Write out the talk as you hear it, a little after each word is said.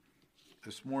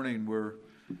This morning we're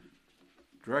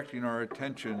directing our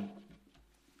attention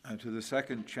to the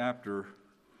second chapter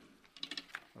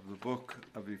of the book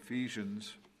of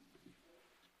Ephesians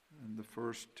and the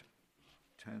first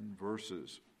 10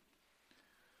 verses.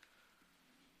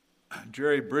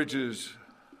 Jerry Bridges,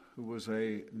 who was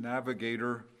a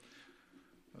navigator,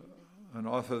 an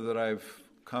author that I've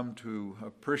come to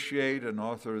appreciate, an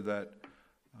author that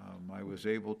I was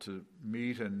able to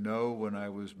meet and know when I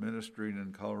was ministering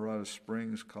in Colorado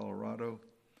Springs, Colorado.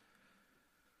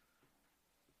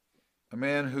 A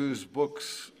man whose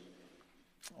books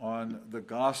on the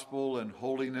gospel and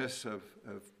holiness have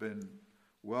been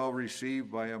well received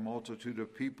by a multitude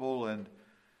of people. And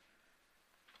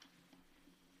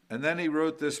then he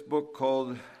wrote this book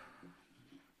called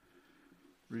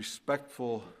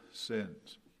Respectful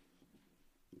Sins.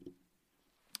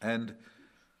 And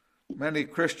many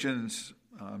Christians,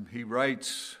 he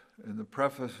writes in the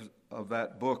preface of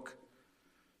that book,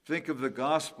 think of the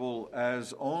gospel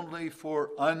as only for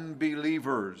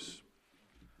unbelievers.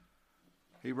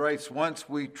 He writes, once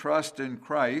we trust in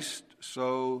Christ,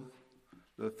 so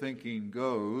the thinking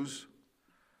goes,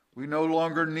 we no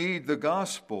longer need the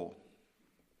gospel.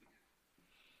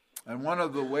 And one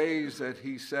of the ways that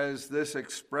he says this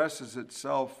expresses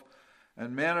itself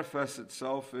and manifests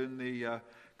itself in the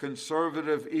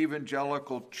conservative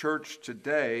evangelical church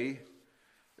today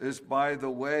is by the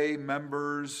way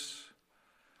members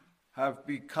have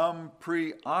become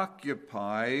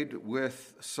preoccupied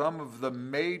with some of the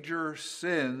major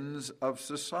sins of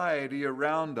society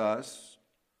around us,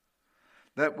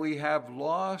 that we have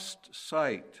lost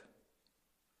sight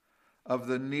of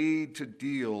the need to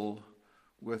deal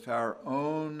with our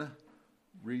own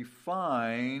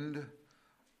refined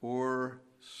or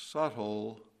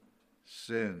subtle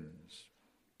sins.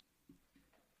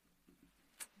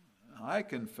 I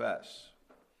confess,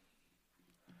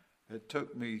 it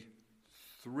took me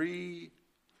 3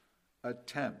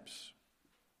 attempts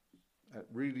at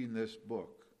reading this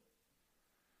book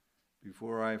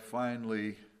before I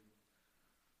finally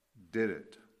did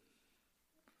it.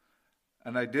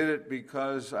 And I did it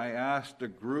because I asked a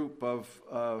group of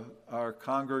our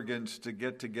congregants to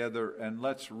get together and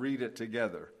let's read it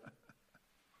together.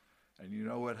 And you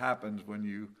know what happens when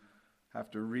you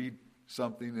have to read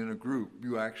something in a group?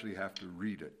 You actually have to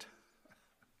read it.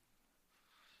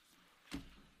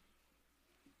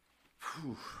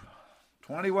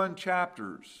 21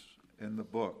 chapters in the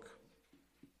book.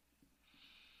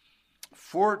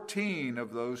 14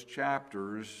 of those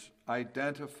chapters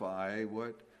identify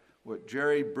what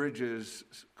Jerry Bridges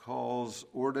calls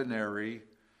ordinary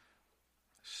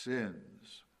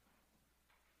sins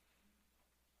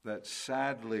that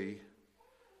sadly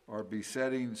are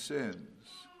besetting sins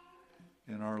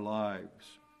in our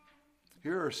lives.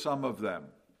 Here are some of them.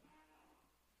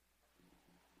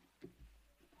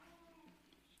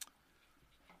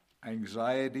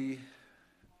 Anxiety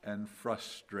and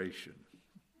frustration.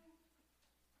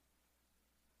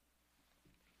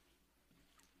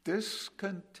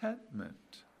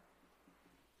 Discontentment.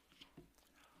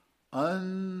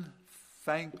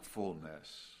 Unthankfulness.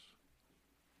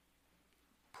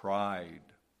 Pride.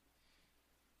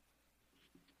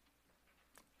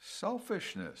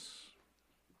 Selfishness.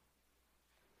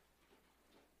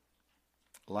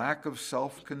 Lack of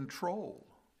self-control.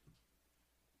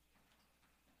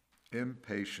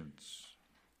 Impatience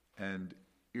and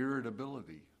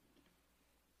irritability.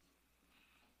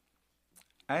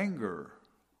 Anger.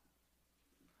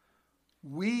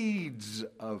 Weeds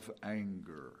of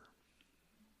anger.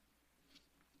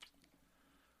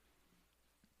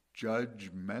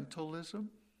 Judgmentalism.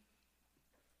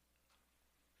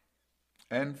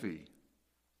 Envy.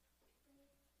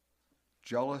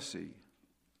 Jealousy.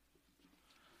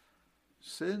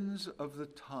 Sins of the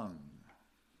tongue.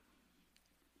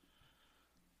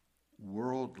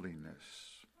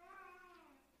 Worldliness.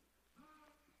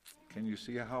 Can you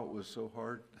see how it was so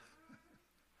hard?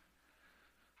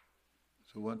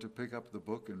 So want to pick up the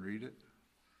book and read it?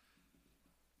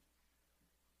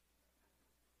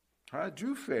 How did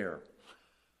you fare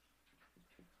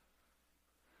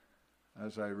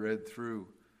as I read through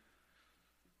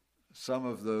some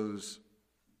of those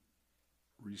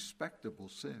respectable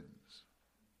sins,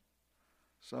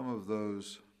 some of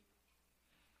those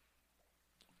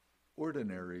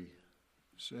ordinary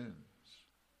sins,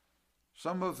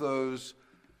 some of those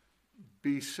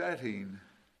besetting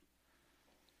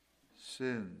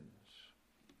sins?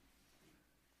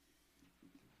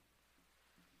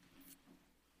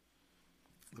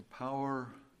 The power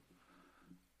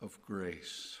of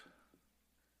grace,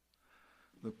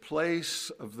 the place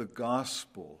of the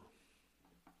gospel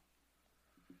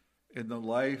in the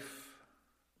life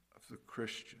the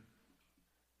Christian.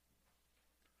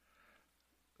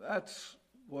 That's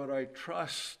what I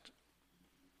trust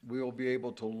we'll be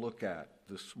able to look at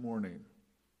this morning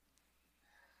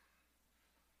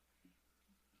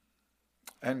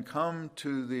and come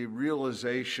to the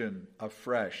realization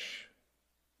afresh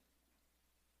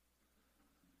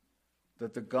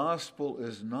that the gospel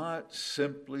is not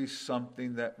simply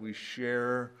something that we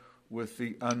share with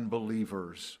the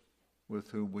unbelievers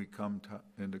with whom we come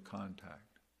into contact.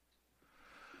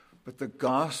 But the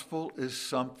gospel is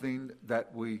something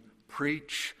that we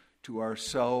preach to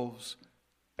ourselves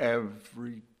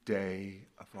every day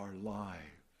of our lives,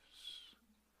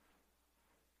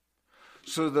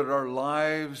 so that our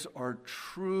lives are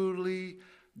truly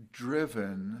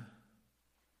driven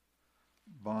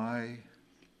by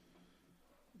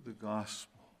the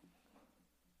gospel.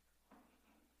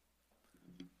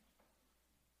 The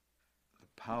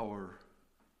power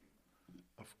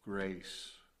of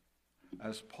grace.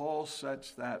 As Paul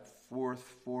sets that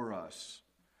forth for us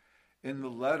in the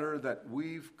letter that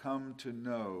we've come to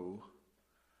know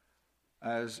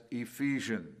as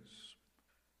Ephesians.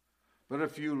 But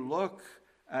if you look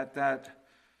at that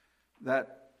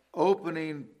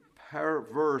opening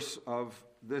verse of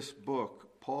this book,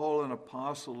 Paul, an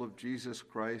apostle of Jesus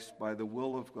Christ by the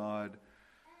will of God,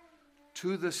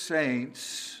 to the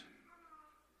saints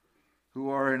who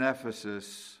are in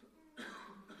Ephesus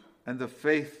and the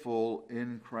faithful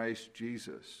in Christ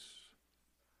Jesus.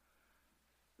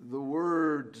 The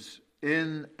words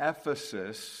in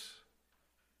Ephesus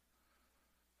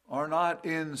are not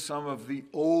in some of the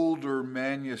older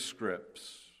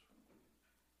manuscripts.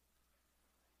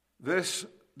 This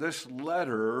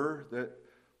letter that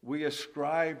we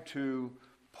ascribe to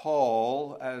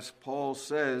Paul, as Paul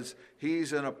says,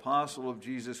 he's an apostle of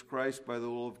Jesus Christ by the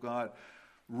will of God,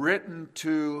 written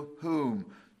to whom?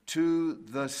 To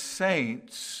the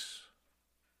saints,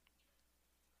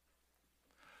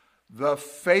 the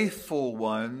faithful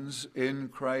ones in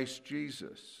Christ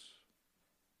Jesus.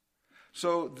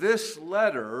 So this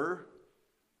letter,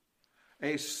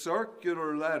 a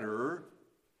circular letter,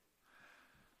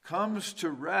 comes to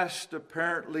rest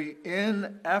apparently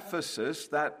in Ephesus,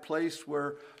 that place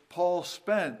where Paul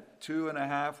spent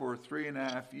 2.5 or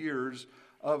 3.5 years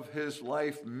of his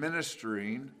life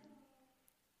ministering.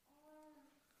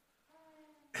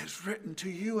 Is written to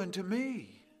you and to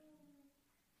me.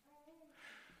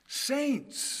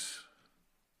 Saints,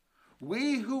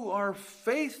 we who are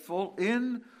faithful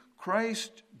in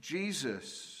Christ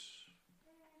Jesus.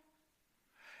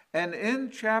 And in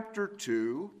chapter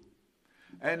 2,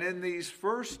 and in these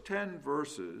first 10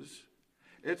 verses,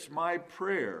 it's my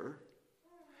prayer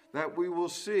that we will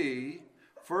see,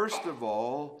 first of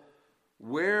all,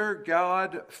 where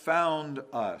God found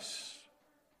us.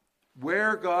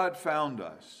 Where God found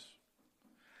us.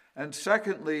 And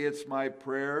secondly, it's my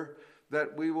prayer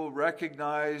that we will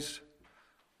recognize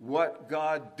what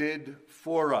God did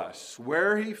for us,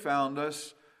 where he found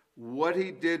us, what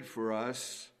he did for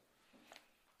us,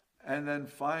 and then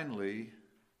finally,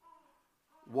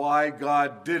 why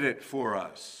God did it for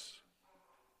us,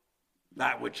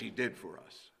 that which he did for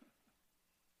us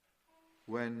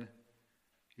when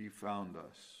he found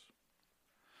us.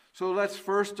 So let's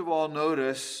first of all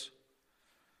notice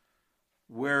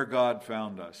where God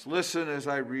found us. Listen as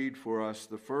I read for us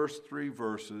the first 3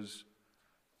 verses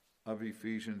of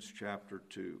Ephesians chapter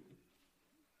 2.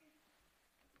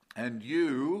 And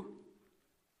you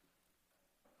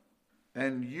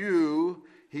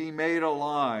he made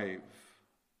alive,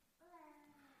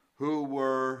 who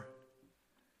were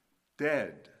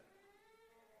dead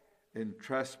in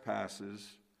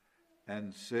trespasses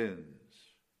and sins,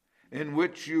 in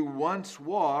which you once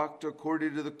walked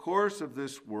according to the course of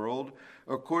this world,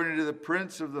 according to the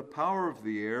prince of the power of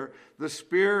the air, the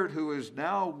spirit who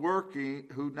now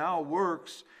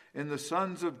works in the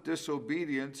sons of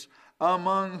disobedience,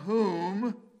 among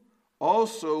whom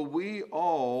also we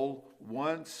all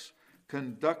once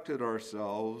conducted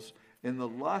ourselves in the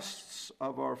lusts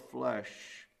of our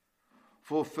flesh,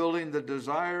 fulfilling the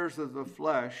desires of the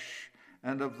flesh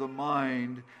and of the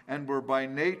mind, and were by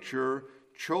nature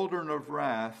children of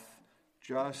wrath,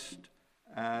 just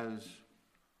as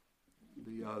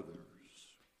the others.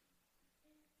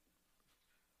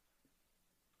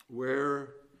 Where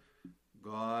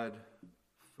God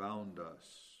found us.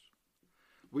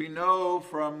 We know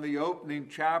from the opening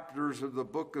chapters of the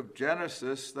book of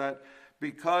Genesis that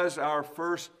because our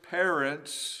first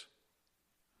parents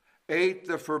ate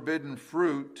the forbidden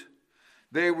fruit,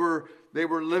 they were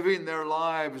living their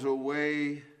lives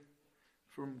away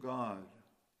from God.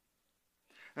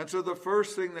 And so the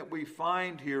first thing that we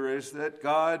find here is that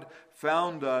God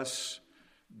found us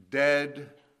dead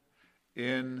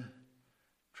in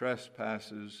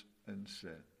trespasses and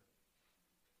sin.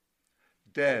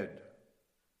 Dead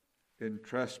in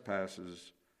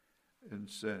trespasses and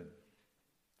sin.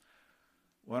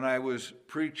 When I was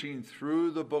preaching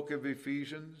through the book of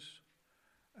Ephesians,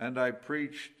 and I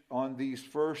preached on these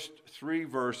first 3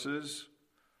 verses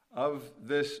of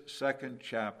this second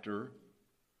chapter,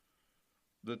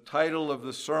 the title of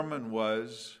the sermon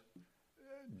was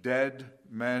Dead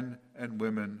Men and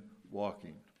Women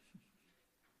Walking.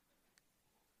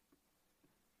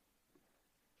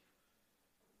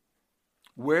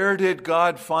 Where did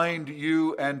God find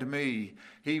you and me?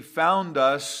 He found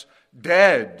us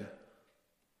dead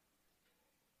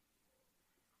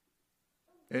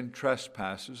in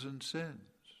trespasses and sins.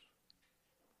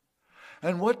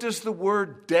 And what does the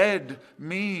word dead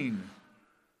mean?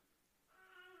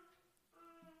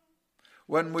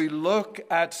 When we look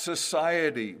at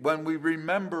society, when we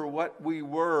remember what we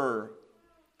were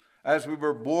as we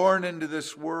were born into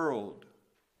this world,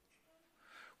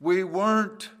 we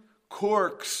weren't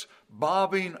corks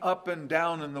bobbing up and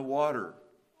down in the water.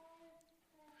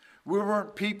 We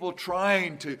weren't people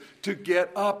trying to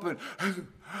get up and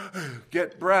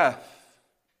get breath.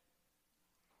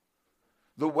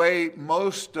 The way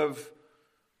most of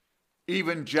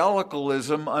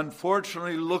evangelicalism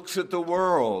unfortunately looks at the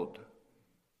world.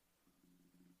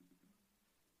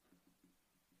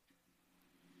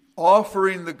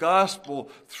 Offering the gospel,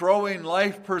 throwing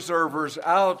life preservers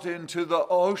out into the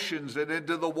oceans and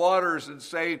into the waters and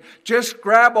saying, just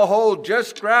grab a hold,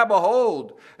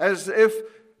 as if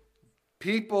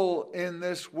people in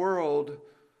this world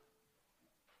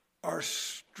are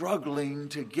struggling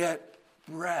to get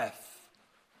breath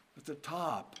at the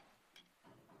top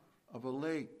of a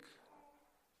lake.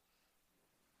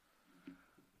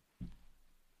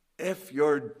 If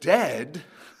you're dead,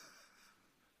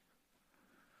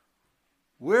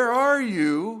 where are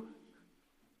you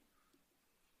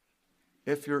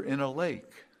if you're in a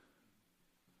lake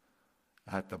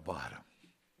at the bottom?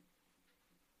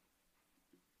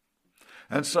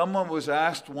 And someone was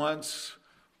asked once,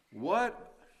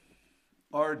 what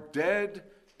are dead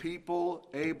people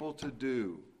able to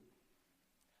do?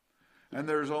 And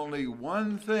there's only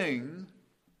one thing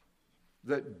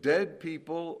that dead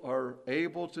people are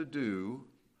able to do,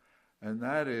 and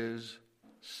that is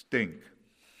stink.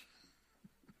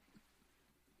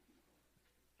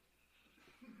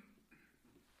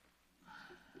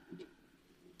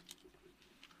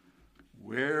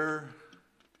 Where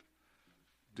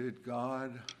did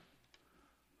God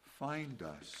find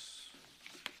us?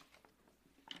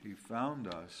 He found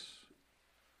us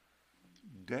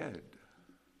dead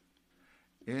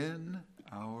in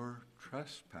our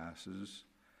trespasses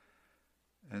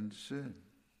and sin.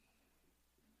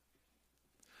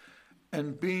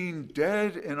 And being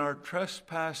dead in our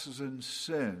trespasses and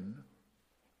sin,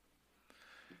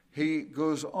 he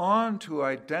goes on to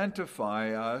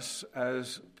identify us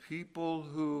as people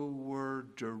who were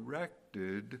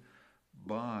directed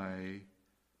by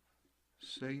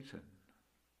Satan.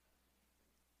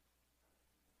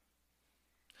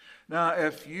 Now,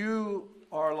 if you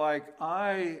are like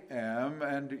I am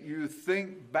and you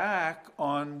think back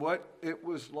on what it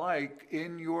was like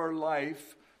in your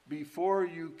life before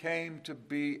you came to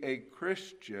be a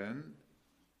Christian,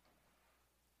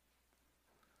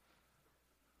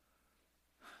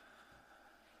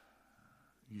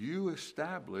 you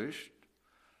established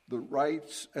the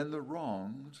rights and the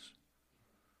wrongs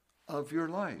of your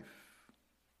life.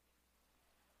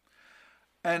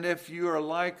 And if you're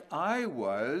like I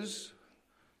was,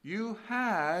 you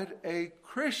had a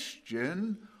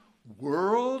Christian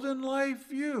world and life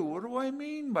view. What do I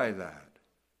mean by that?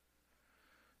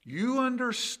 You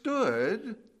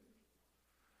understood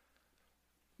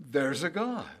there's a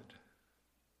God.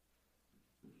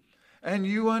 And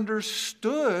you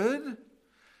understood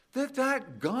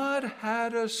that God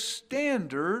had a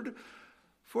standard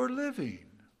for living.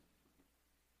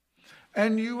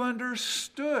 And you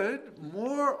understood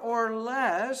more or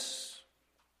less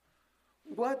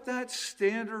what that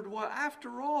standard was.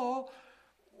 After all,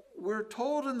 we're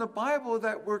told in the Bible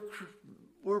that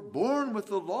we're born with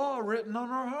the law written on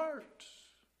our hearts.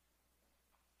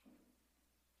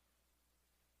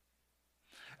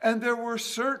 And there were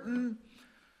certain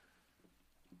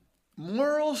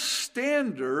moral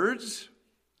standards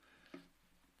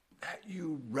that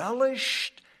you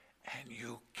relished and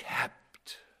you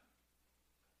kept.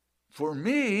 For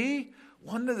me,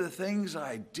 one of the things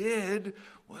I did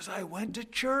was I went to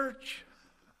church.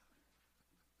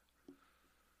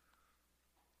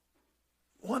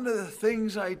 One of the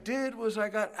things I did was I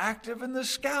got active in the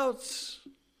Scouts.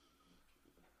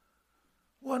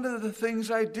 One of the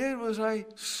things I did was I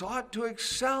sought to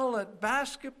excel at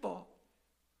basketball.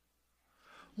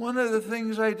 One of the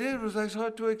things I did was I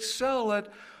sought to excel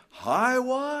at High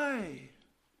Y,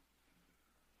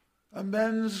 a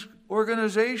men's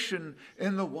organization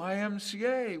in the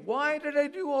YMCA. Why did I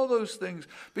do all those things?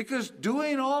 Because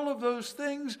doing all of those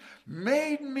things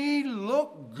made me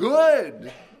look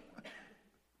good.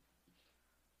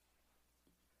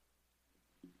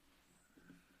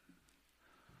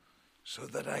 So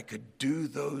that I could do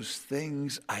those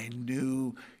things I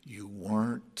knew you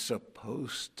weren't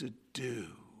supposed to do.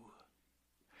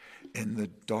 In the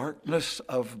darkness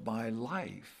of my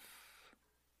life,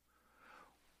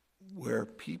 where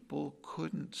people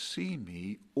couldn't see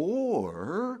me,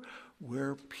 or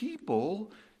where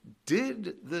people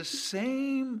did the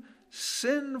same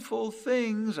sinful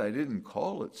things, I didn't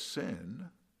call it sin,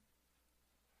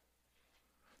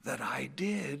 that I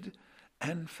did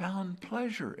and found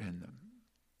pleasure in them.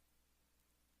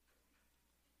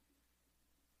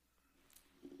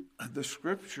 And the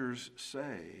scriptures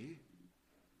say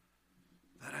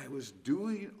that I was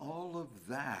doing all of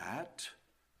that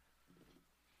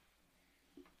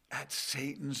at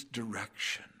Satan's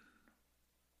direction.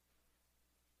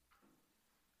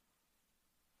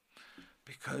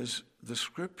 Because the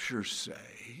scriptures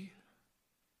say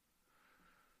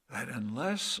that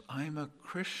unless I'm a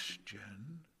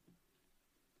Christian,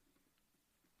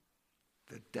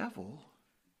 the devil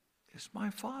is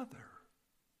my father.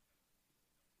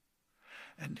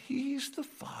 And he's the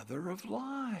father of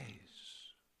lies.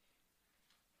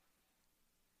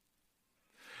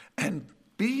 And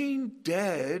being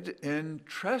dead in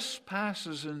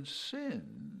trespasses and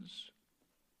sins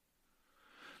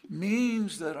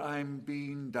means that I'm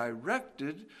being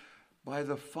directed by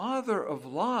the father of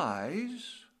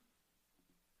lies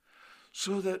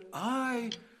so that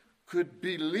I could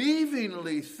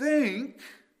believingly think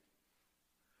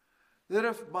that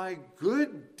if my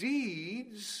good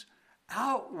deeds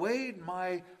outweighed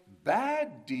my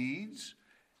bad deeds,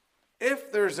 if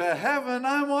there's a heaven,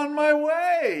 I'm on my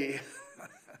way.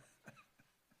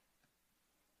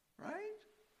 Right?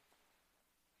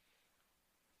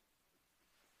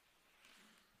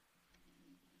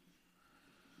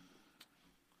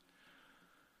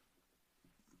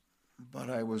 But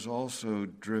I was also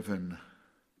driven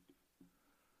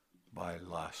by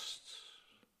lusts.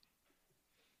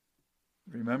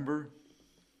 Remember?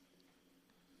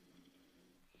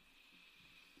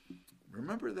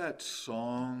 Remember that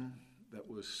song that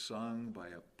was sung by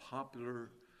a popular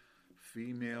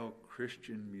female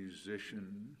Christian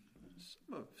musician?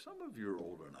 Some of you are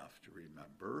old enough to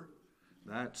remember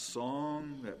that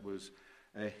song that was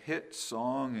a hit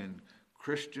song in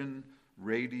Christian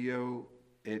radio.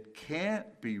 It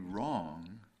can't be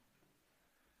wrong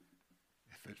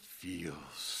if it feels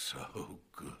so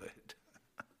good.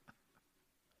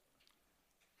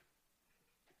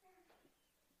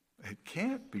 It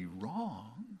can't be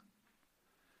wrong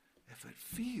if it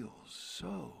feels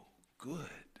so good.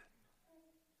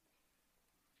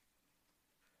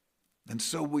 And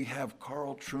so we have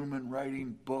Carl Trueman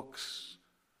writing books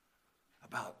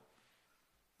about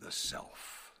the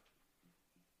self.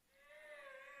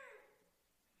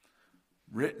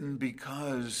 Written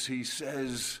because he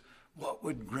says, what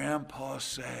would Grandpa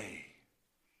say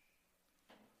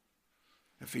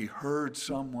if he heard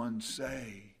someone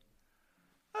say,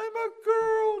 I'm a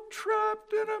girl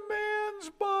trapped in a man's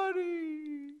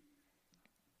body?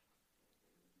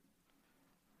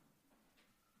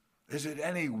 Is it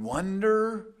any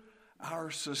wonder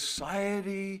our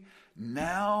society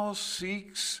now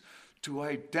seeks to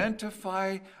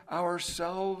identify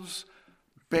ourselves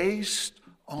based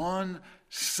on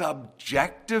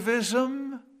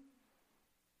subjectivism,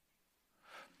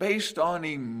 based on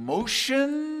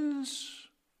emotions?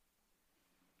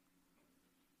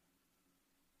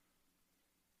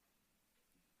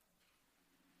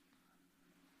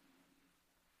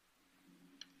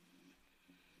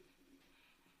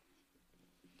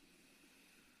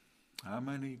 How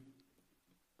many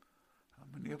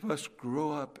of us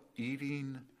grew up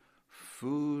eating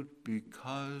food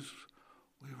because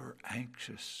we were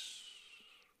anxious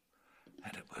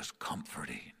and it was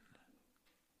comforting?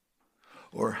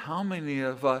 Or how many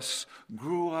of us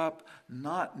grew up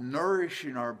not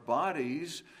nourishing our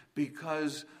bodies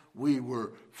because we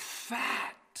were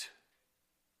fat?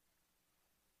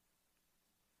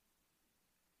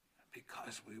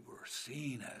 Because we were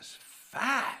seen as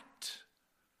fat,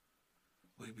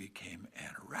 we became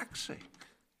anorexic.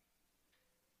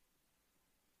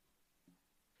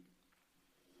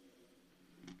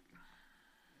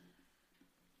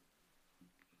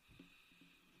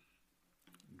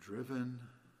 Driven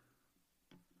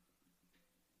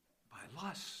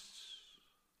lusts.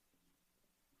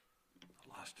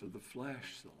 The lust of the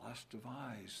flesh, the lust of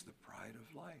eyes, the pride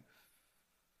of life.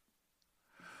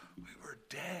 We were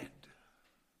dead.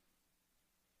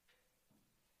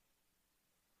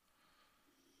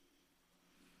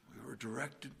 We were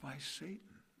directed by Satan.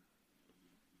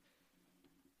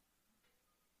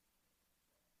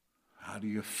 How do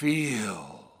you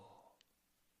feel?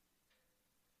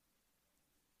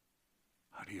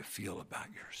 How do you feel about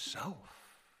yourself?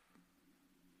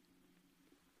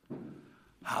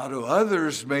 How do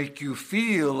others make you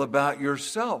feel about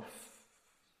yourself?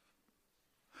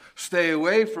 Stay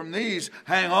away from these.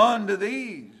 Hang on to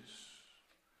these.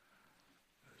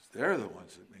 Because they're the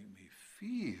ones that make me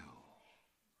feel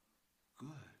good.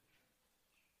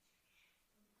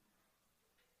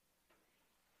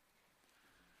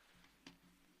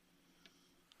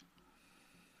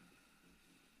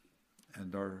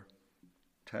 And our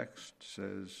text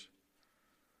says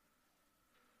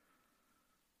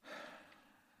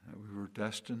that we were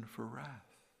destined for wrath.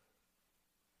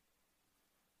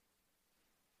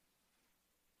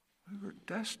 We were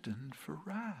destined for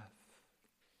wrath.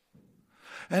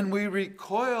 And we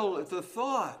recoil at the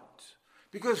thought,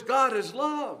 because God is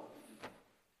love.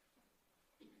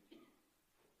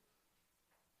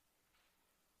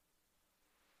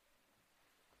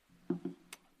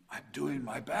 I'm doing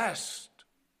my best.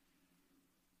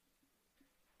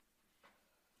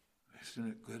 Isn't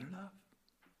it good enough?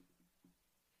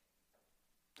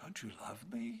 Don't you love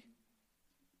me?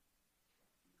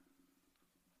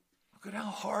 Look at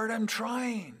how hard I'm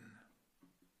trying.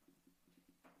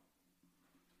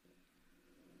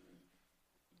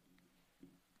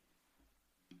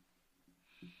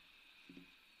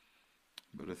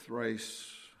 But a thrice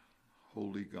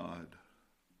holy God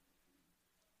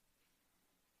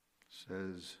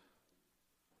says,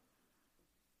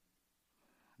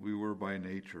 we were by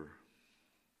nature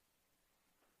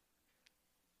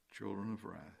children of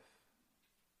wrath,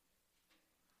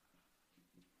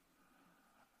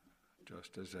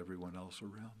 just as everyone else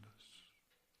around us.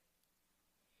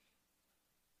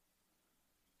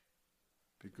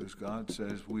 Because God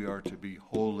says we are to be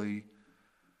holy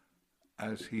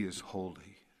as He is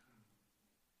holy.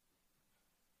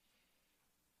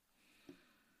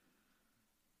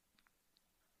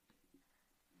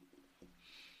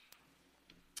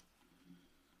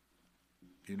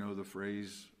 You know the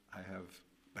phrase, I have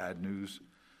bad news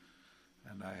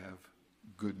and I have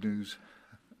good news?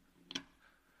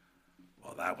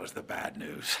 Well, that was the bad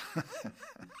news.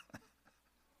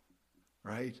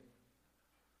 Right?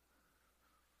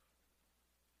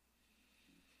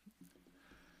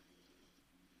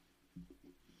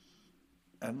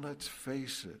 And let's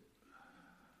face it,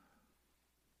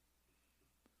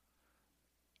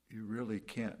 you really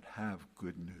can't have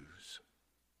good news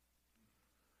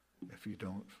if you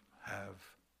don't have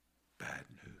bad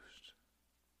news.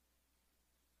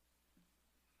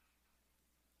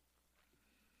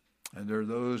 And there are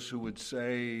those who would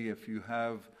say, if you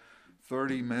have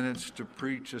 30 minutes to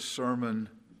preach a sermon,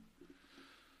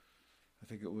 I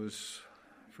think it was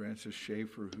Francis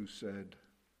Schaeffer who said,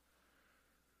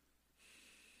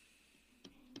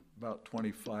 about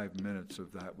 25 minutes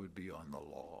of that would be on the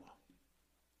law.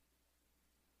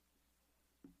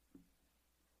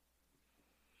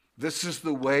 This is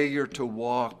the way you're to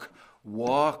walk.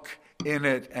 Walk in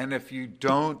it. And if you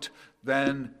don't,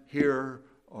 then here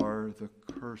are the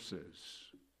curses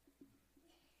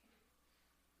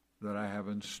that I have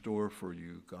in store for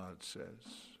you, God says.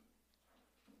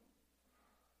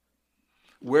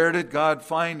 Where did God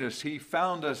find us? He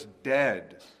found us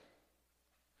dead.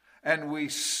 And we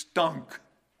stunk.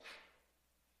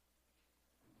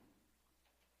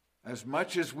 As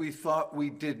much as we thought we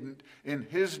didn't, in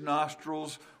His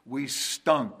nostrils we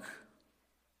stunk.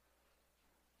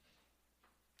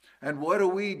 And what do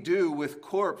we do with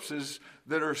corpses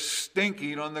that are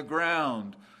stinking on the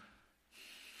ground?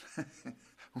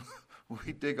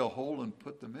 We dig a hole and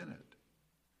put them in it.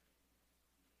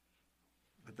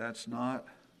 But that's not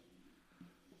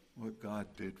what God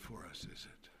did for us, is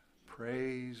it?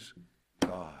 Praise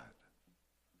God.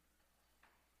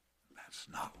 That's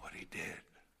not what He did.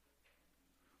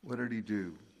 What did He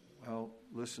do? Well,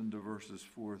 listen to verses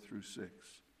 4 through 6.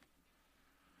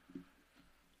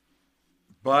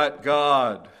 But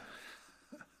God.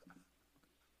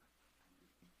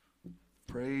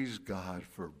 Praise God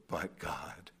for but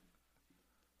God,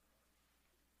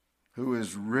 who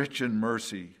is rich in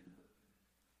mercy,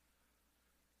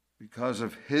 because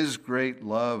of His great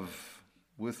love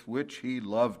with which He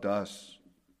loved us,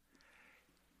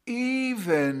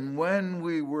 even when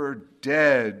we were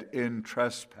dead in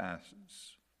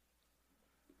trespasses.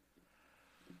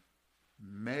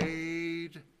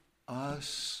 made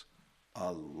us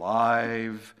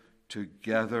alive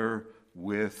together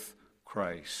with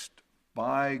Christ.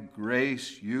 By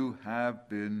grace you have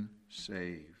been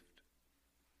saved.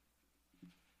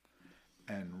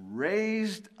 And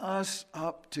raised us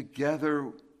up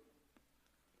together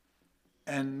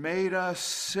and made us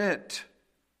sit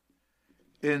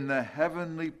in the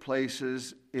heavenly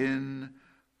places in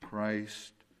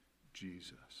Christ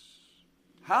Jesus.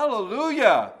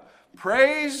 Hallelujah!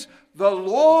 Praise the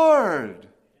Lord! Amen.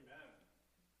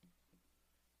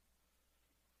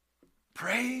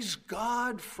 Praise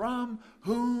God, from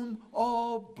whom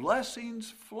all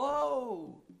blessings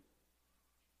flow.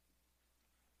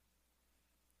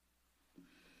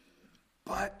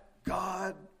 But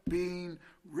God, being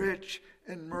rich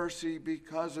in mercy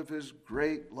because of his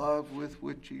great love with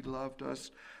which he loved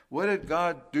us. What did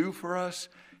God do for us?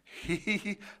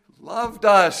 He loved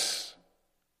us.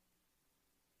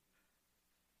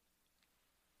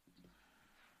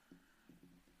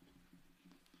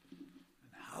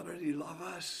 And how did he love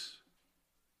us?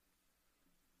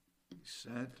 He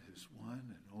sent his one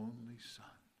and only Son.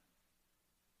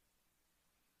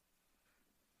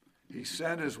 He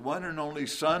sent his one and only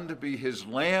Son to be his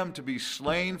lamb, to be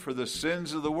slain for the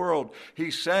sins of the world. He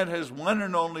sent his one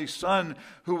and only Son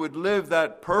who would live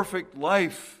that perfect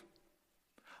life,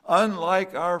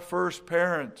 unlike our first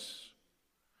parents.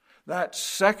 That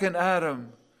second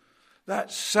Adam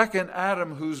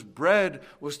whose bread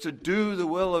was to do the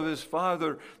will of his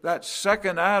Father, that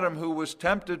second Adam who was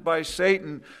tempted by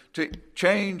Satan to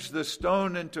change the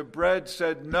stone into bread,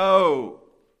 said, "No.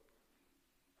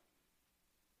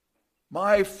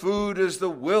 My food is the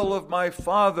will of my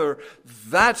Father.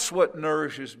 That's what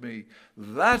nourishes me.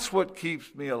 That's what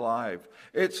keeps me alive.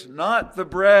 It's not the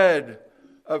bread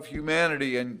of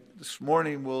humanity." And this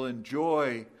morning we'll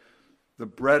enjoy the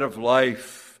bread of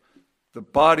life, the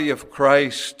body of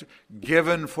Christ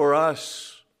given for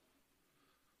us.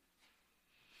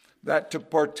 That to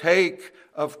partake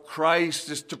of Christ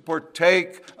is to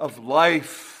partake of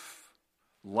life,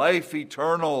 life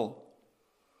eternal.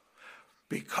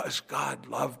 Because God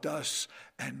loved us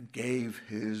and gave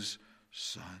his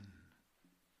Son.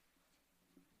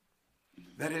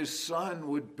 That his Son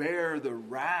would bear the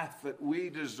wrath that we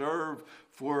deserve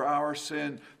for our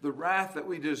sin, the wrath that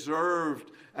we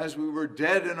deserved as we were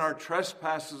dead in our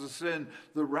trespasses of sin,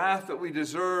 the wrath that we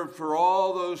deserved for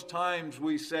all those times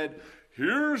we said,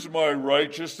 "Here's my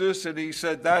righteousness," and he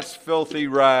said, "That's filthy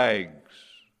rags."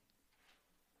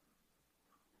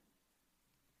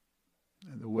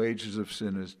 And the wages of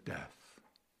sin is death.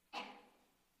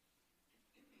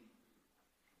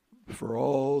 For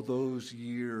all those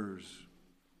years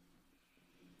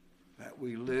that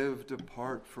we lived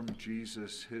apart from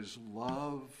Jesus, his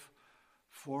love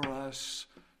for us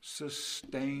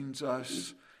sustains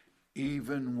us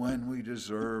even when we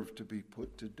deserve to be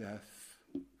put to death,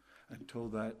 until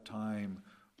that time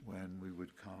when we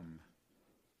would come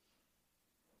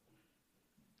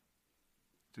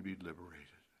to be liberated.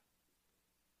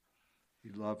 He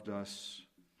loved us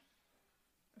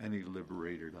and he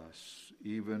liberated us.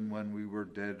 Even when we were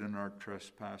dead in our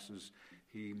trespasses,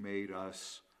 he made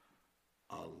us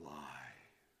alive.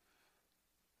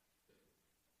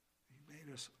 He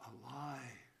made us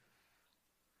alive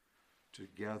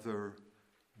together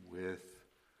with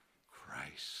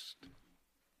Christ.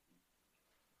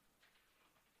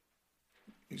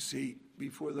 You see,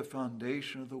 before the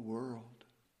foundation of the world,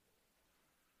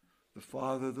 the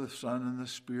Father, the Son, and the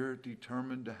Spirit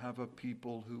determined to have a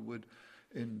people who would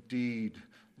indeed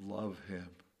love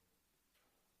him.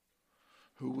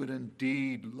 Who would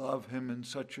indeed love him in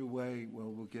such a way, well,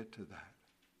 we'll get to that.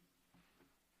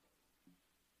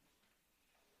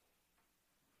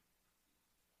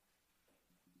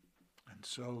 And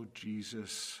so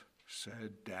Jesus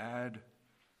said, "Dad,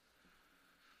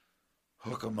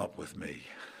 hook them up with me.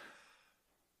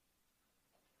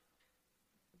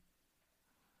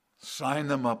 Sign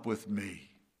them up with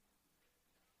me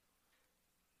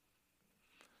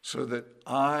so that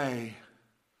I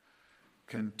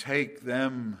can take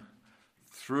them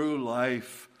through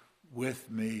life with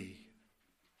me.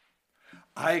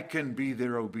 I can be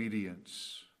their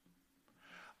obedience.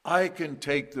 I can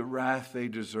take the wrath they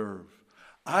deserve.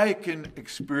 I can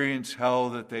experience hell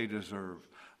that they deserve.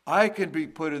 I can be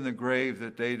put in the grave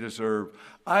that they deserve.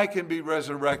 I can be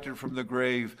resurrected from the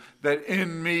grave that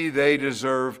in me they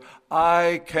deserve.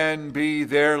 I can be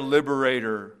their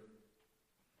liberator.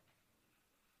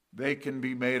 They can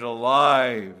be made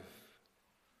alive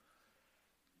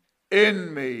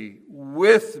in me,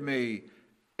 with me,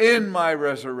 in my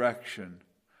resurrection.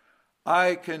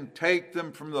 I can take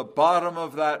them from the bottom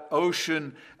of that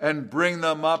ocean and bring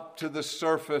them up to the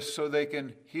surface so they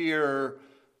can hear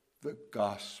the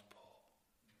gospel.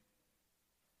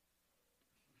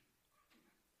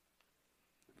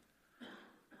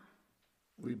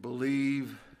 We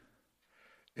believe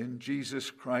in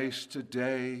Jesus Christ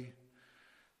today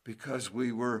because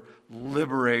we were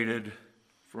liberated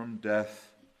from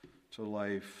death to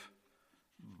life.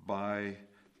 By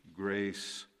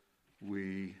grace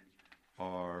we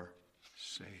are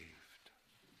saved.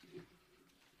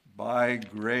 By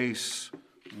grace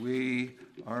we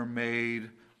are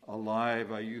made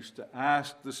alive. I used to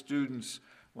ask the students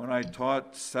when I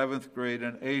taught 7th grade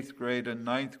and 8th grade and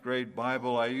 9th grade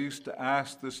Bible, I used to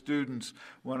ask the students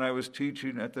when I was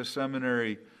teaching at the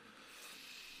seminary,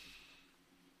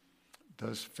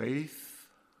 does faith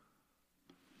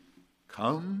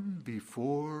come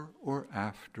before or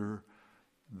after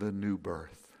the new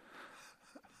birth?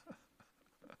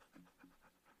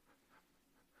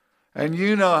 And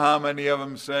you know how many of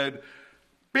them said,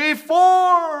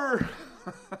 before!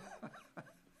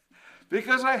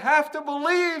 Because I have to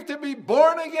believe to be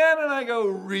born again. And I go,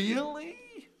 really?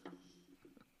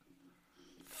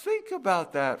 Think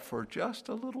about that for just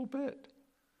a little bit.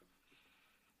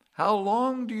 How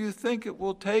long do you think it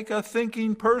will take a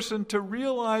thinking person to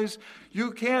realize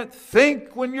you can't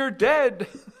think when you're dead?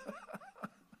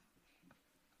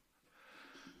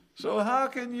 So how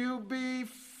can you be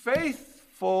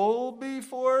faithful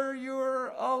before you're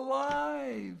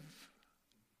alive?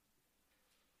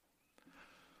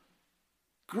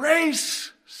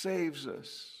 Grace saves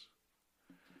us.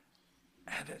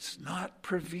 And it's not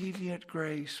prevenient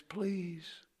grace, please.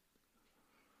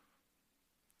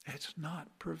 It's not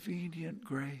prevenient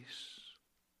grace.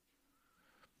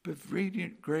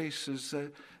 Prevenient grace is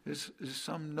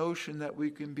some notion that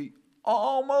we can be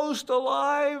almost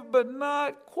alive, but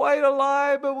not quite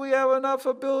alive, but we have enough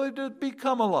ability to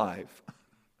become alive.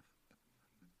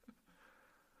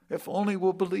 If only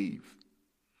we'll believe.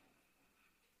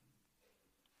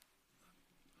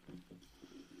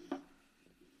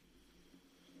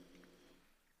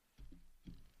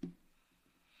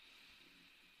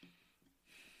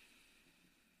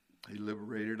 He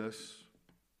liberated us,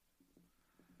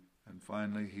 and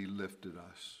finally he lifted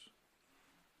us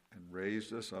and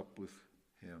raised us up with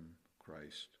him,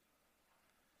 Christ,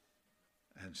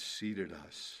 and seated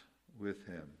us with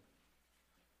him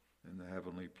in the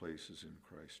heavenly places in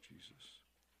Christ Jesus.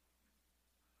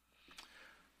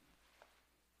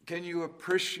 Can you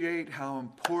appreciate how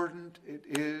important it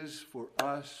is for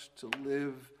us to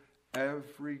live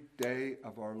every day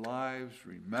of our lives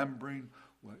remembering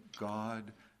what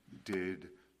God did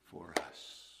for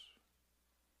us?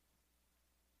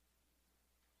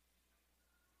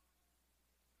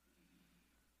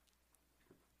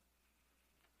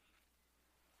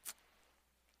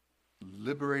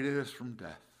 Liberated us from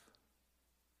death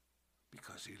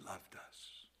because he loved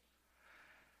us.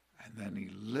 And then he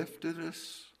lifted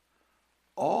us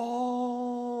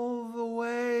all the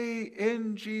way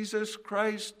in Jesus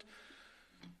Christ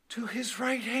to his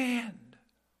right hand.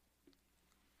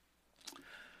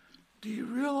 Do you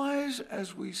realize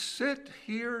as we sit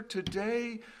here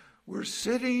today, we're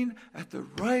sitting at the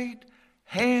right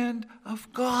hand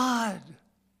of God?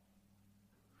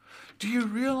 Do you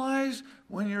realize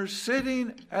when you're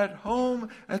sitting at home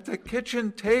at the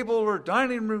kitchen table or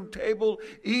dining room table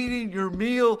eating your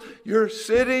meal, you're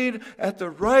sitting at the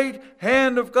right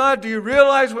hand of God? Do you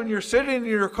realize when you're sitting in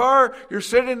your car, you're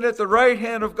sitting at the right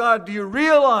hand of God? Do you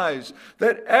realize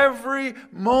that every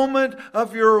moment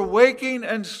of your waking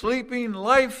and sleeping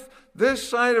life this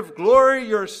side of glory,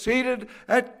 you're seated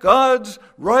at God's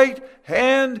right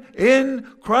hand in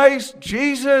Christ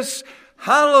Jesus?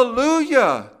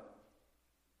 Hallelujah!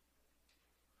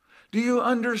 Do you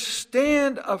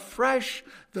understand afresh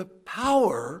the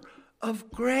power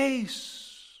of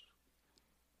grace?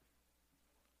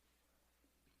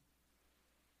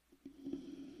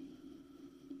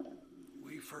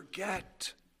 We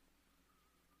forget.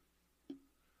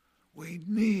 We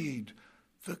need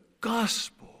the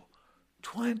gospel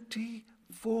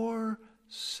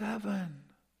 24/7.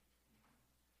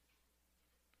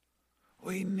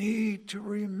 We need to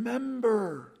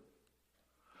remember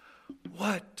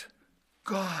what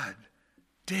God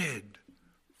did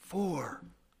for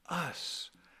us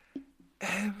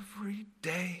every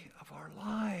day of our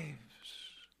lives.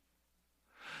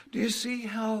 Do you see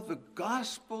how the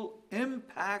gospel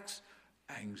impacts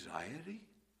anxiety?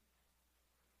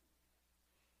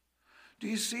 Do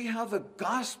you see how the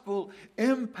gospel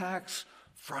impacts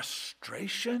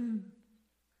frustration?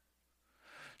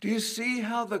 Do you see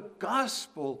how the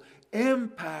gospel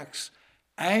impacts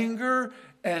anger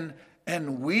and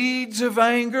weeds of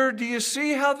anger? Do you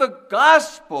see how the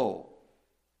gospel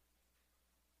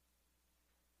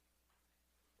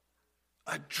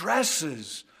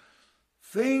addresses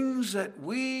things that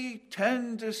we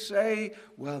tend to say,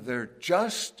 well, they're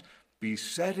just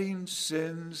besetting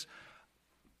sins.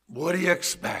 What do you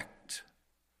expect?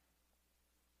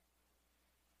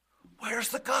 Where's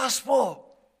the gospel?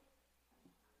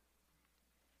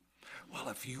 Well,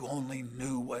 if you only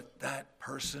knew what that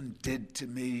person did to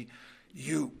me,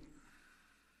 you...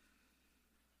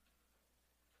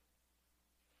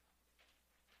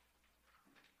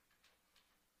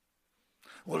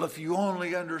 Well, if you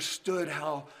only understood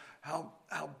how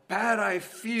bad I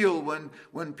feel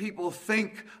when people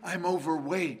think I'm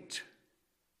overweight.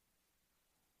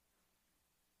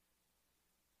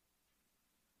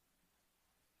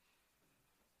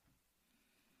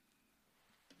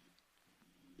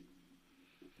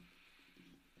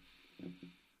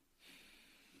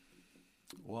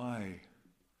 Why?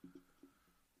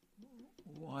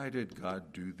 Why did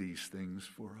God do these things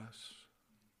for us?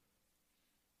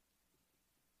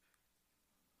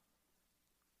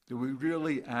 Do we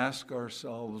really ask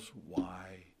ourselves,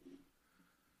 why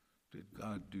did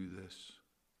God do this?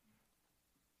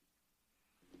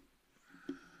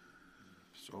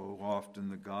 So often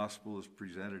the gospel is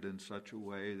presented in such a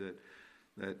way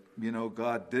that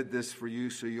God did this for you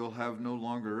so you'll have no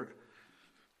longer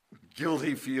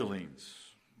guilty feelings.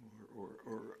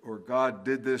 Or God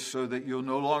did this so that you'll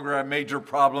no longer have major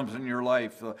problems in your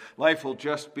life. Life will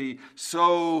just be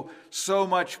so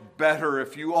much better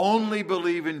if you only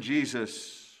believe in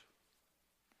Jesus.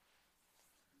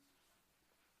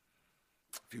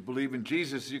 If you believe in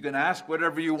Jesus, you can ask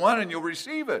whatever you want and you'll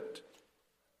receive it.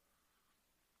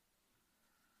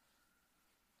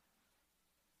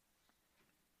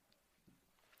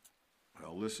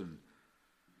 Well, listen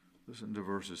to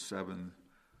verses 7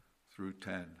 through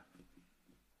 10.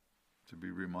 To be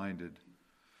reminded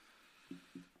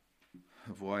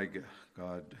of why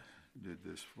God did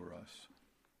this for us.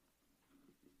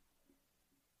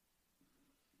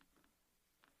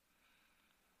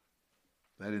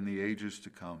 That in the ages to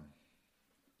come,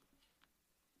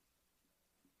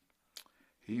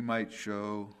 he might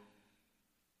show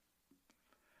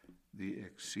the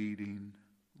exceeding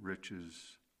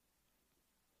riches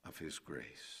of his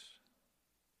grace.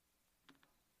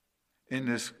 In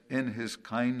his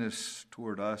kindness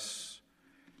toward us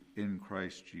in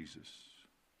Christ Jesus.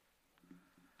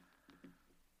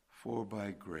 For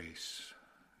by grace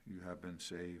you have been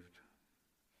saved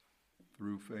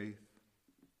through faith,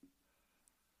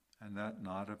 and that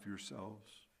not of yourselves.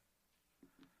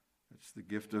 It's the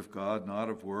gift of God, not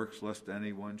of works, lest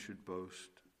anyone should boast.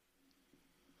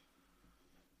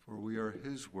 For we are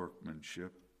his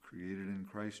workmanship, created in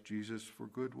Christ Jesus for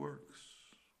good works,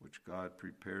 which God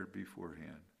prepared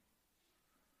beforehand,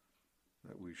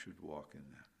 that we should walk in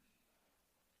them.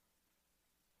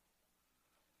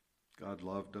 God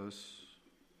loved us.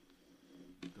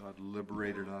 God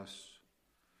liberated us.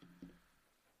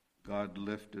 God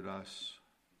lifted us.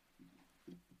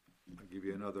 I'll give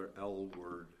you another L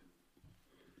word.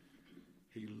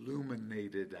 He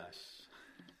illuminated us.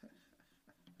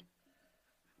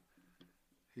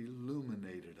 He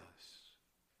illuminated us.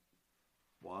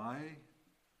 Why?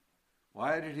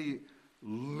 Why did he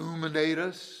illuminate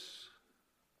us?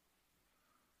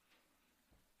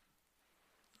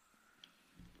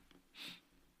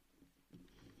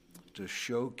 To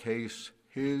showcase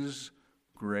his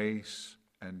grace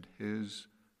and his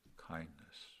kindness.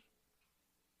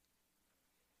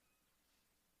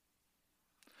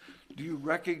 Do you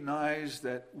recognize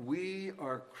that we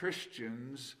are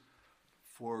Christians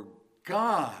for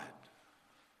God?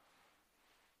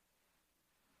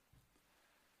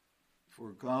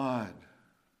 For God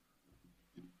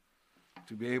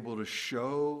to be able to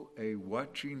show a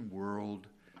watching world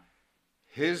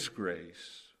his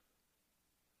grace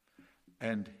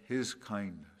and his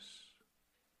kindness.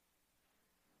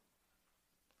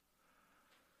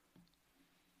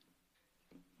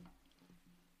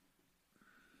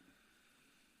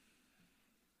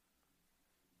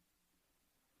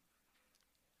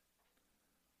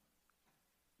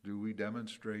 Do we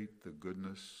demonstrate the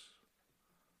goodness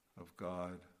of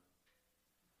God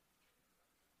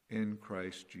in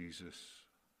Christ Jesus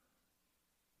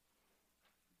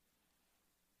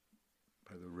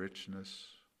by the richness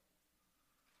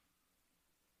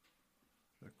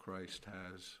that Christ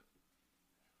has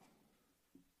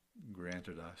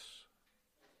granted us?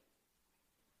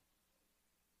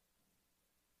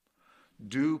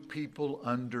 Do people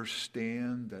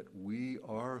understand that we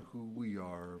are who we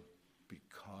are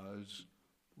because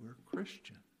we're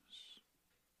Christians?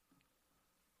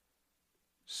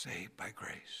 saved by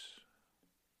grace.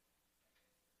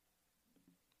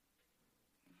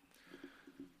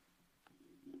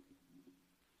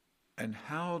 And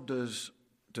how does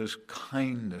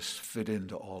kindness fit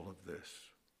into all of this?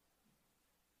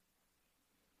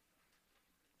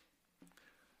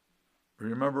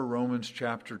 Remember Romans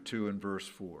chapter 2 and verse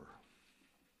 4.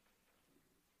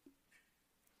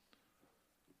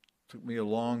 Took me a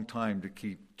long time to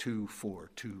keep 2:4,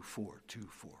 2:4,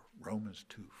 2:4. Romans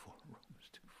 2:4, Romans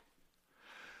 2:4.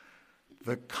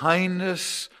 The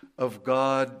kindness of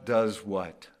God does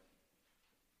what?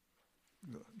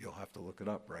 You'll have to look it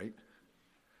up, right?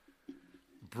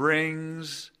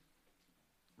 Brings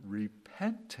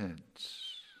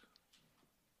repentance.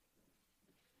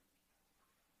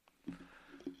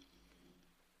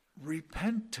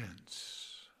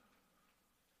 Repentance.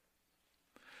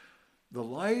 The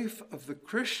life of the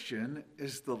Christian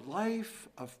is the life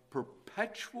of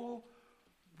perpetual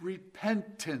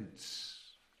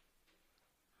repentance.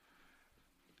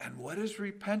 And what is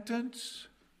repentance?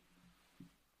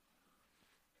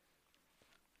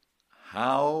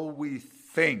 How we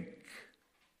think.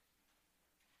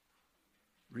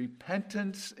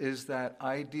 Repentance is that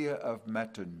idea of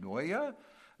metanoia.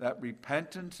 That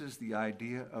repentance is the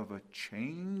idea of a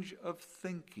change of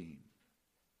thinking.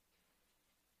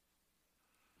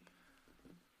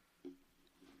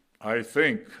 I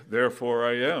think, therefore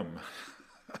I am.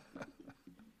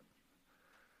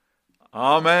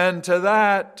 Amen to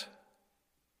that.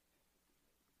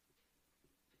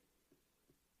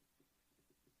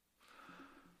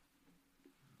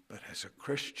 But as a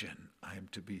Christian, I am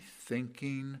to be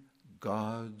thinking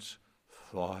God's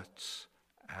thoughts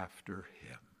after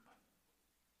Him.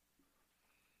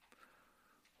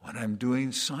 When I'm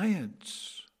doing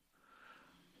science,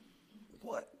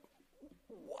 wow,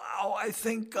 I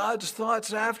think God's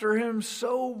thoughts after Him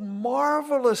so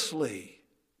marvelously.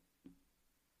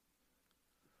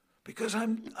 Because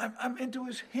I'm into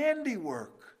His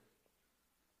handiwork.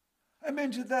 I'm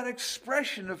into that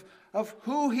expression of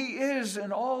who He is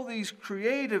and all these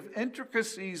creative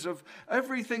intricacies of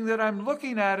everything that I'm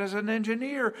looking at as an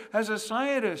engineer, as a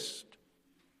scientist.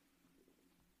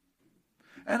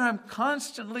 And I'm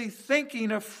constantly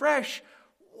thinking afresh,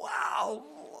 wow,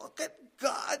 look at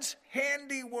God's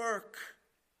handiwork.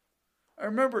 I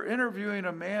remember interviewing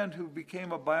a man who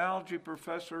became a biology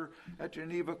professor at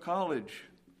Geneva College.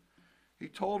 He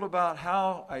told about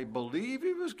how, I believe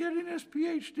he was getting his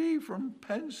PhD from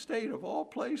Penn State, of all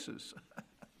places.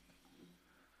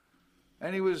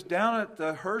 And he was down at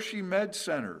the Hershey Med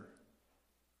Center.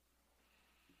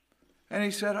 And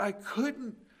he said, I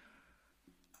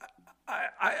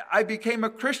became a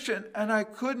Christian, and I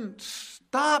couldn't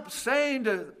stop saying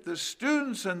to the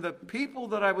students and the people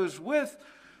that I was with,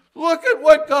 look at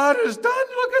what God has done,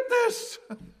 look at this.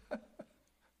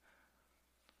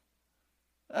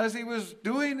 As he was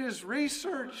doing his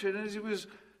research and as he was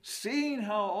seeing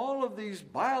how all of these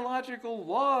biological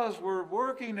laws were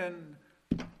working, and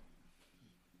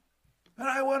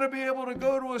I want to be able to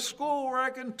go to a school where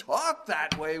I can talk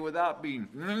that way without being,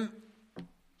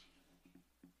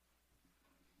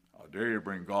 How dare you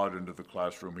bring God into the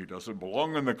classroom? He doesn't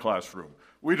belong in the classroom.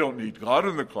 We don't need God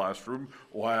in the classroom.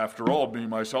 Why, after all, me,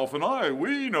 myself, and I,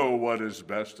 we know what is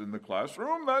best in the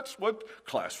classroom. That's what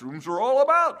classrooms are all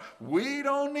about. We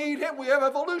don't need Him. We have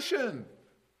evolution.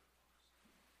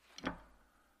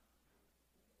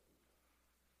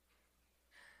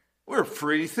 We're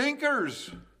free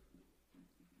thinkers.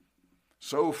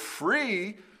 So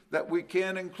free that we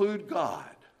can't include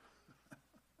God.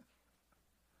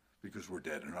 Because we're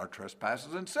dead in our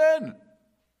trespasses and sin.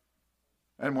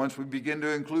 And once we begin to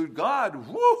include God,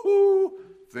 woohoo,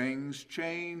 things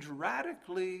change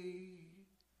radically.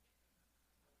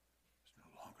 It's no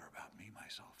longer about me,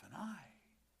 myself, and I.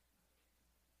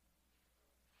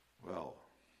 Well,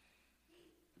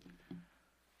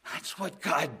 that's what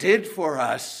God did for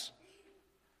us.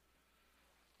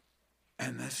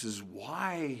 And this is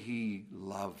why He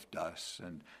loved us,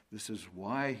 and this is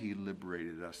why He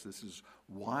liberated us. This is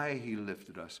why He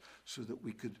lifted us, so that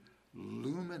we could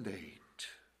illuminate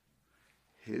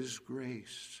His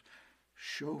grace,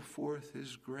 show forth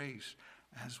His grace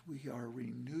as we are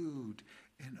renewed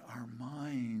in our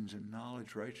minds in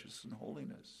knowledge, righteousness, and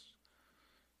holiness.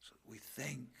 So that we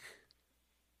think,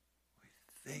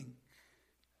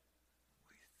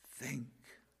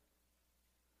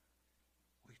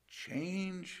 we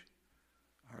change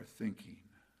our thinking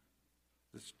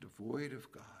that's devoid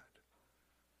of God,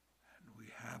 and we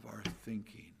have our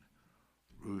thinking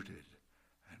rooted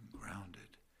and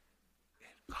grounded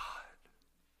in God.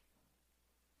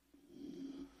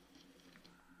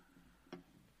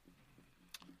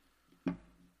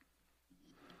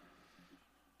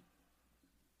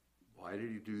 Why did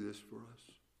he do this for us?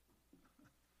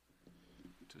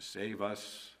 To save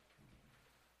us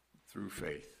through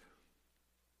faith.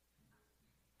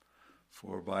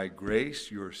 For by grace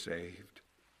you're saved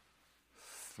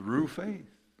through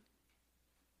faith.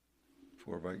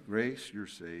 For by grace you're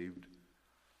saved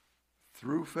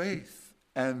through faith.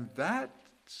 And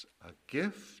that's a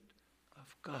gift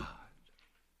of God.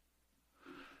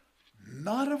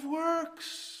 Not of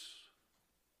works,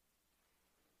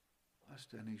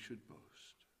 lest any should boast.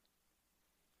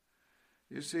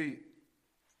 You see,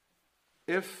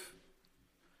 if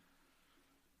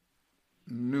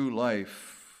new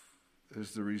life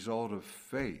is the result of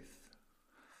faith,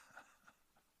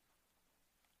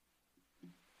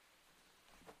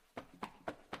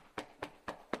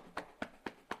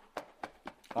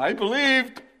 I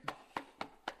believed.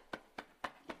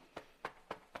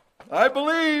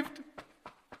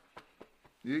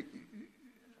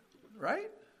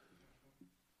 Right?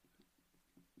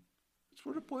 That's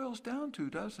what it boils down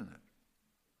to, doesn't it?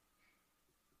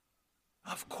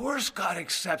 Of course God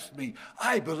accepts me.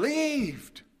 I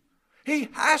believed. He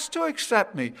has to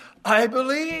accept me. I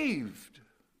believed.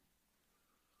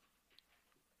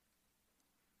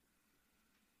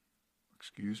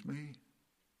 Excuse me?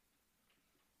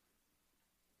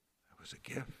 It was a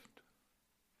gift.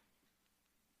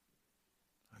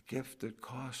 A gift that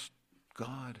cost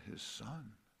God his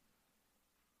Son.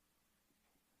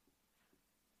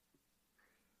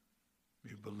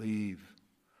 You believe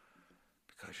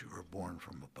because you were born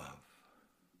from above.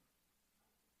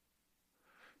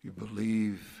 You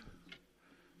believe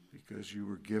because you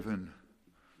were given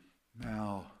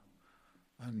now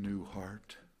a new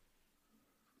heart.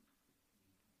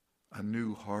 A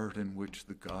new heart in which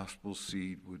the gospel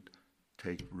seed would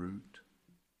take root.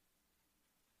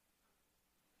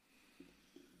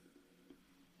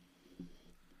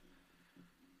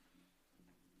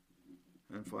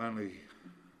 And finally,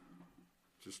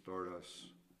 to start us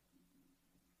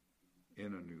in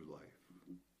a new life.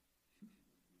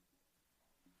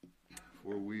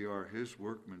 For we are his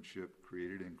workmanship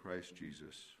created in Christ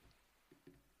Jesus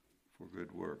for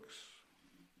good works,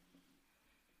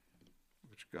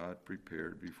 which God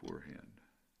prepared beforehand,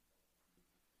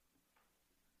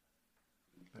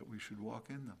 that we should walk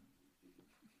in them.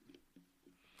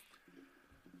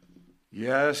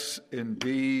 Yes,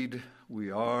 indeed, we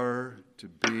are to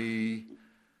be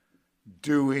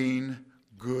doing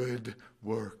good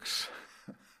works.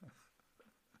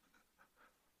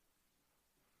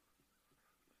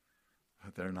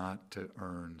 But they're not to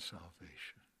earn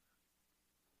salvation.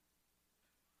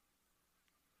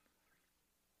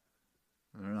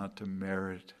 They're not to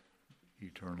merit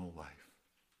eternal life.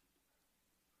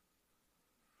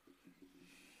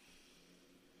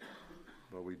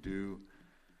 But we do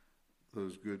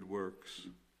those good works,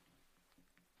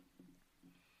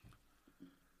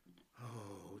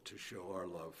 to show our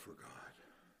love for God.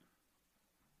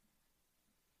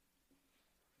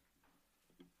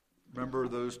 Remember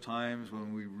those times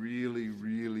when we really,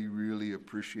 really, really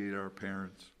appreciate our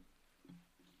parents?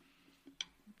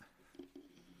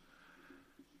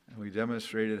 And we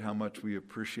demonstrated how much we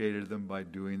appreciated them by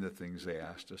doing the things they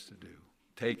asked us to do.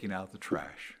 Taking out the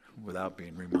trash without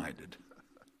being reminded.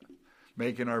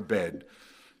 Making our bed.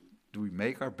 Do we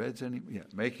make our beds anymore? Yeah,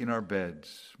 making our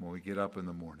beds when we get up in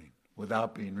the morning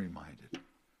without being reminded.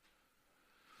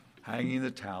 Hanging the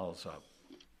towels up.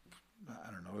 I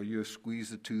don't know, you squeeze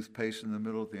the toothpaste in the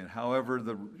middle at the end. However,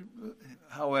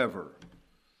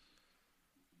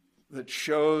 that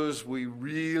shows we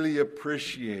really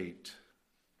appreciate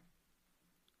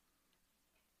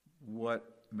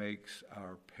what makes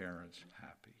our parents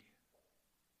happy.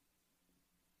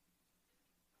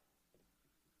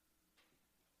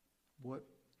 What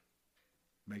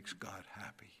makes God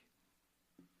happy?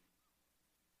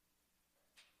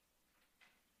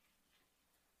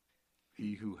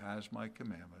 He who has my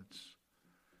commandments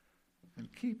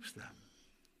and keeps them.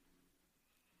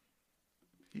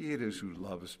 He it is who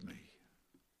loves me.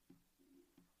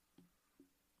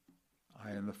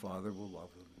 I and the Father will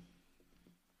love them,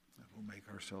 and will make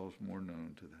ourselves more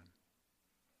known to them.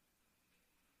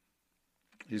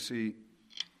 You see,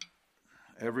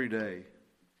 every day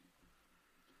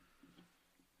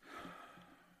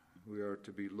we are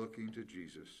to be looking to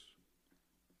Jesus,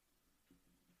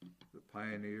 the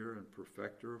pioneer and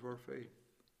perfecter of our faith,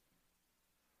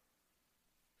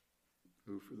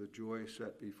 who for the joy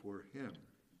set before him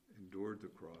endured the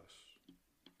cross,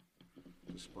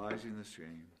 despising the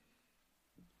shame,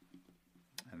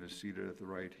 and is seated at the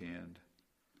right hand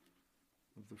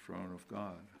of the throne of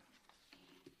God.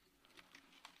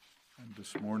 And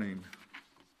this morning,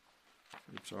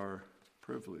 it's our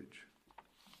privilege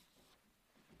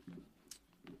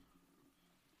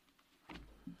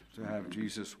to have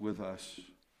Jesus with us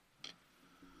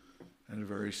in a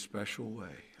very special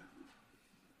way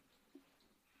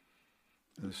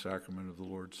in the sacrament of the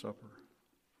Lord's Supper,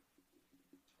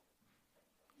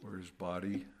 where his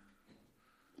body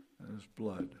and his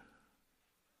blood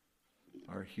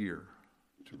are here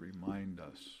to remind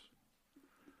us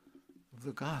of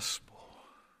the gospel,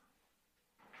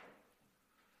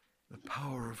 the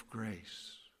power of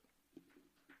grace.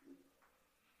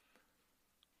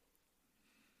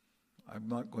 I'm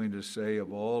not going to say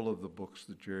of all of the books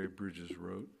that Jerry Bridges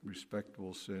wrote,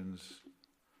 Respectable Sins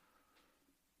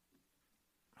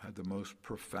had the most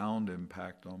profound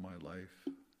impact on my life,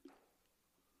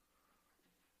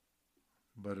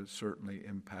 but it certainly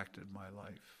impacted my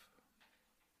life.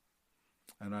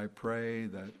 And I pray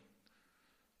that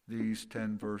these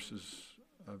 10 verses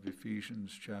of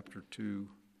Ephesians chapter 2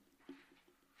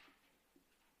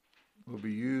 will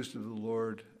be used of the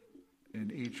Lord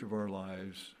in each of our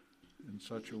lives in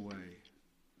such a way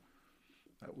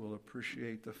that we'll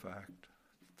appreciate the fact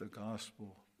that the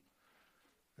gospel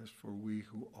is for we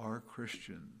who are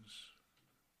Christians,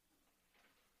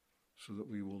 so that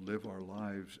we will live our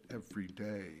lives every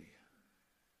day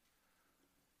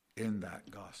in that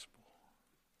gospel.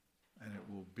 And it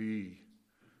will be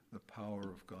the power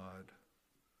of God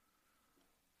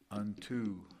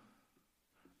unto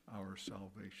our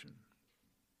salvation.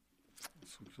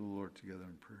 Let's look to the Lord together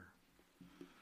in prayer.